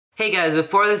Hey guys,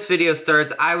 before this video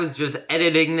starts, I was just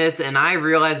editing this and I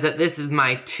realized that this is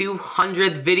my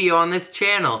 200th video on this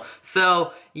channel.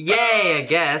 So, yay, I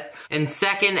guess. And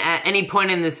second, at any point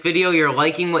in this video you're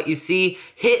liking what you see,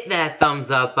 hit that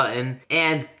thumbs up button.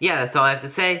 And yeah, that's all I have to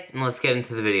say, and let's get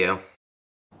into the video.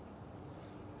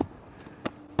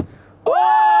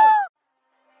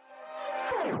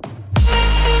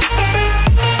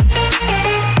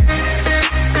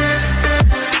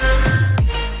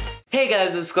 Hey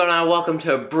guys, what's going on? Welcome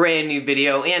to a brand new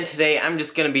video, and today I'm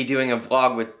just going to be doing a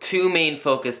vlog with two main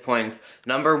focus points.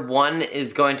 Number one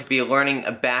is going to be learning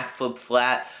a backflip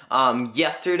flat.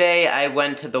 Yesterday I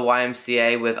went to the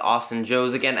YMCA with Austin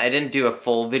Joes again. I didn't do a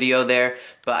full video there,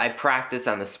 but I practiced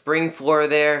on the spring floor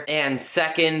there. And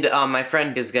second, my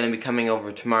friend is going to be coming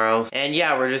over tomorrow. And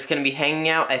yeah, we're just going to be hanging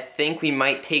out. I think we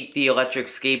might take the electric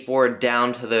skateboard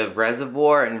down to the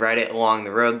reservoir and ride it along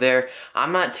the road there.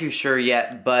 I'm not too sure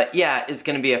yet, but yeah, it's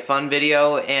going to be a fun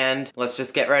video, and let's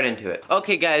just get right into it.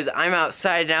 Okay guys, I'm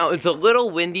outside now. It's a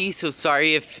little windy, so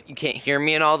sorry if you can't hear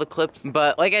me in all the clips,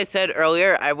 but like I said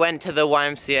earlier, I went to the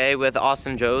YMCA with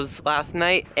Austin Joes last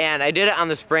night, and I did it on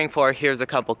the spring floor. Here's a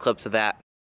couple clips of that.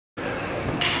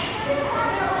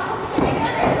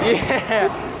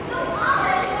 Yeah!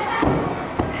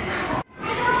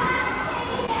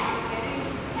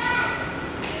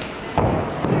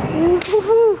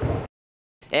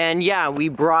 And yeah, we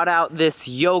brought out this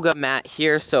yoga mat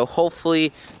here, so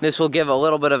hopefully this will give a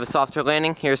little bit of a softer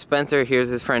landing. Here's Spencer, here's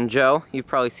his friend Joe. You've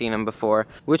probably seen him before.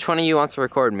 Which one of you wants to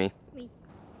record me? Me.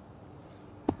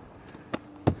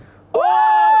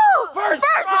 Oh! First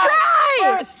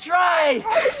try! First try!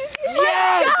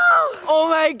 Yes! Oh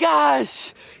my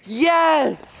gosh!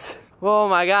 Yes! Oh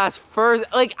my gosh,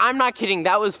 I'm not kidding,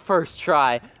 that was first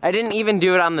try. I didn't even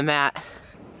do it on the mat.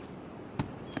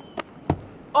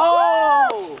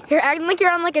 Oh! You're acting like you're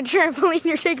on like a trampoline.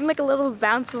 You're taking like a little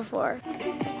bounce before.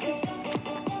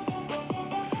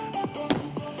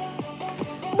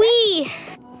 Wee!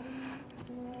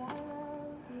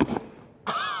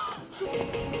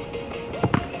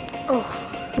 Oh.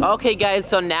 Okay guys,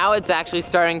 so now it's actually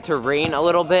starting to rain a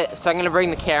little bit, so I'm gonna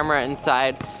bring the camera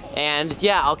inside, and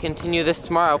yeah, I'll continue this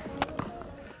tomorrow.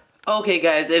 Okay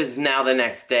guys, it is now the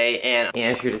next day, and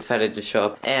Andrew decided to show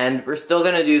up, and we're still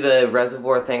gonna do the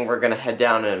reservoir thing. We're gonna head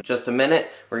down in just a minute.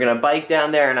 We're gonna bike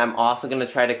down there, and I'm also gonna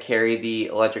try to carry the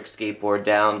electric skateboard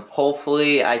down.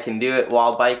 Hopefully I can do it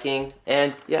while biking,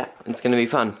 and yeah, it's gonna be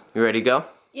fun. You ready to go?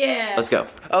 Yeah. Let's go.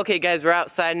 Okay guys, we're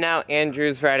outside now.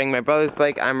 Andrew's riding my brother's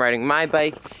bike, I'm riding my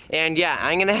bike, and yeah,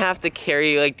 I'm gonna have to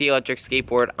carry like the electric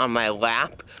skateboard on my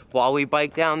lap while we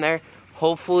bike down there.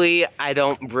 Hopefully I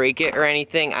don't break it or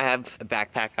anything. I have a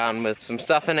backpack on with some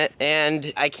stuff in it,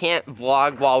 and I can't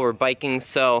vlog while we're biking,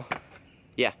 so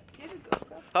yeah.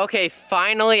 Okay,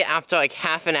 finally, after like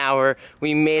half an hour,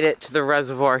 we made it to the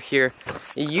reservoir here.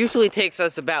 It usually takes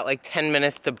us about like 10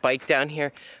 minutes to bike down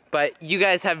here, but you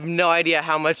guys have no idea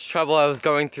how much trouble I was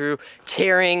going through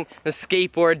carrying the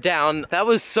skateboard down. That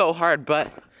was so hard,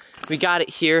 but we got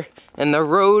it here, and the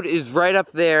road is right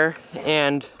up there,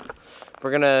 and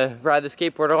we're gonna ride the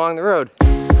skateboard along the road.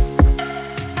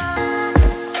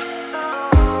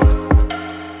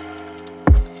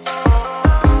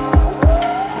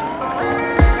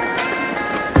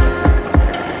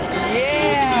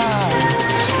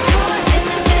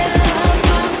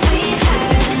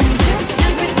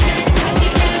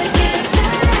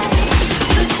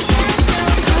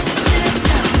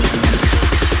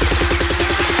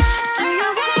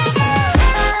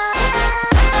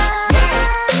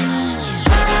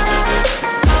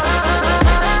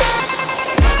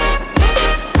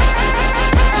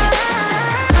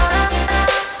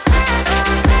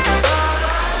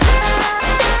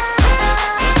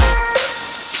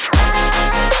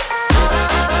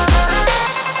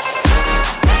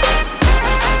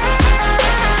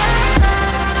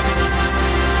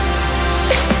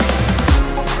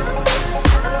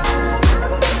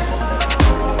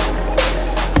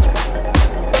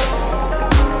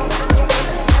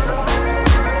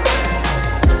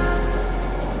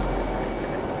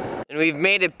 We've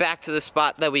made it back to the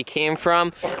spot that we came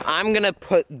from. I'm gonna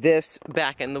put this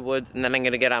back in the woods, and then I'm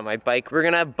gonna get on my bike. We're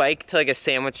gonna bike to like a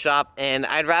sandwich shop, and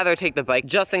I'd rather take the bike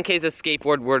just in case a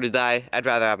skateboard were to die. I'd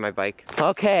rather have my bike.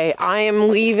 Okay, I am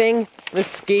leaving the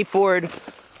skateboard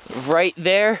right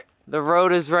there. The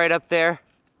road is right up there.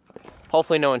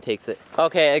 Hopefully no one takes it.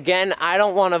 Okay, again, I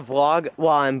don't want to vlog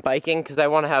while I'm biking because I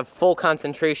want to have full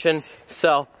concentration,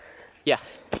 so yeah.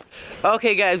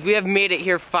 Okay guys, we have made it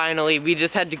here finally. We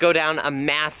just had to go down a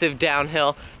massive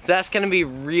downhill, so that's gonna be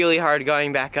really hard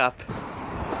going back up.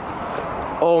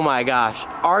 Oh my gosh,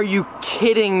 are you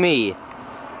kidding me?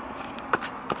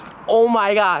 Oh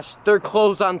my gosh, they're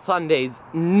closed on Sundays.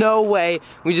 No way.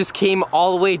 We just came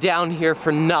all the way down here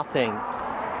for nothing.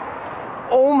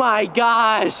 Oh my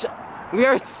gosh. We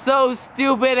are so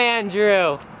stupid,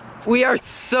 Andrew. We are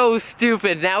so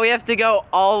stupid. Now we have to go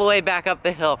all the way back up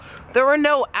the hill. There were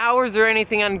no hours or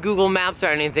anything on Google Maps or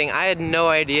anything. I had no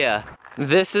idea.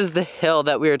 This is the hill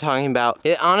that we were talking about.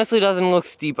 It honestly doesn't look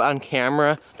steep on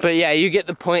camera, but yeah, you get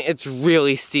the point. It's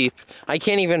really steep. I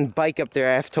can't even bike up there.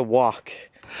 I have to walk.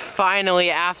 Finally,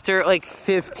 after like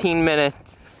 15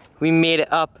 minutes, we made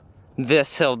it up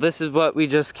this hill. This is what we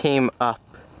just came up.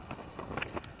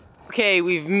 Okay,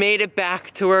 we've made it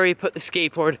back to where we put the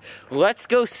skateboard. Let's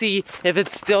go see if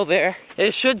it's still there.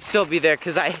 It should still be there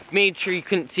because I made sure you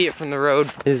couldn't see it from the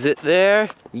road. Is it there?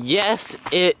 Yes,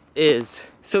 it is.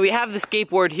 So we have the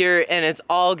skateboard here and it's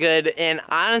all good, and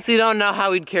I honestly don't know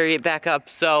how we'd carry it back up,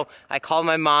 so I called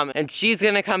my mom and she's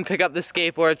gonna come pick up the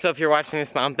skateboard. So if you're watching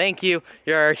this, Mom, thank you.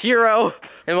 You're our hero.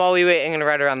 And while we wait, I'm gonna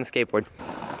ride around the skateboard.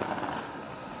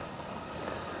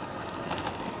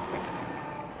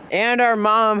 And our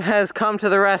mom has come to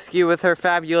the rescue with her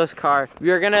fabulous car. We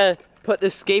are gonna put the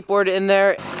skateboard in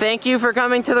there. Thank you for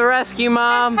coming to the rescue,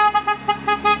 Mom.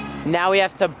 Now we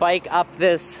have to bike up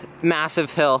this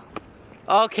massive hill.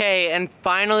 Okay, and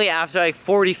finally, after like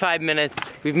 45 minutes,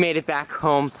 we've made it back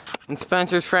home. And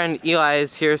Spencer's friend Eli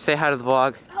is here. Say hi to the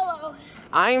vlog. Hello.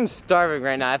 I am starving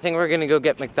right now. I think we're gonna go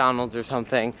get McDonald's or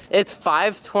something. It's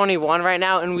 5:21 right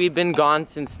now, and we've been gone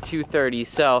since 2:30,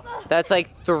 so that's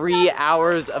like 3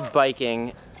 hours of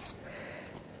biking.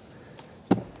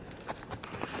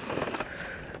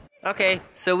 Okay,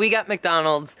 so we got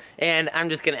McDonald's, and I'm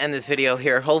just gonna end this video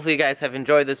here. Hopefully you guys have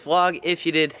enjoyed this vlog. If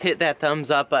you did, hit that thumbs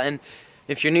up button.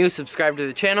 If you're new, subscribe to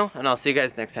the channel, and I'll see you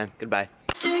guys next time. Goodbye.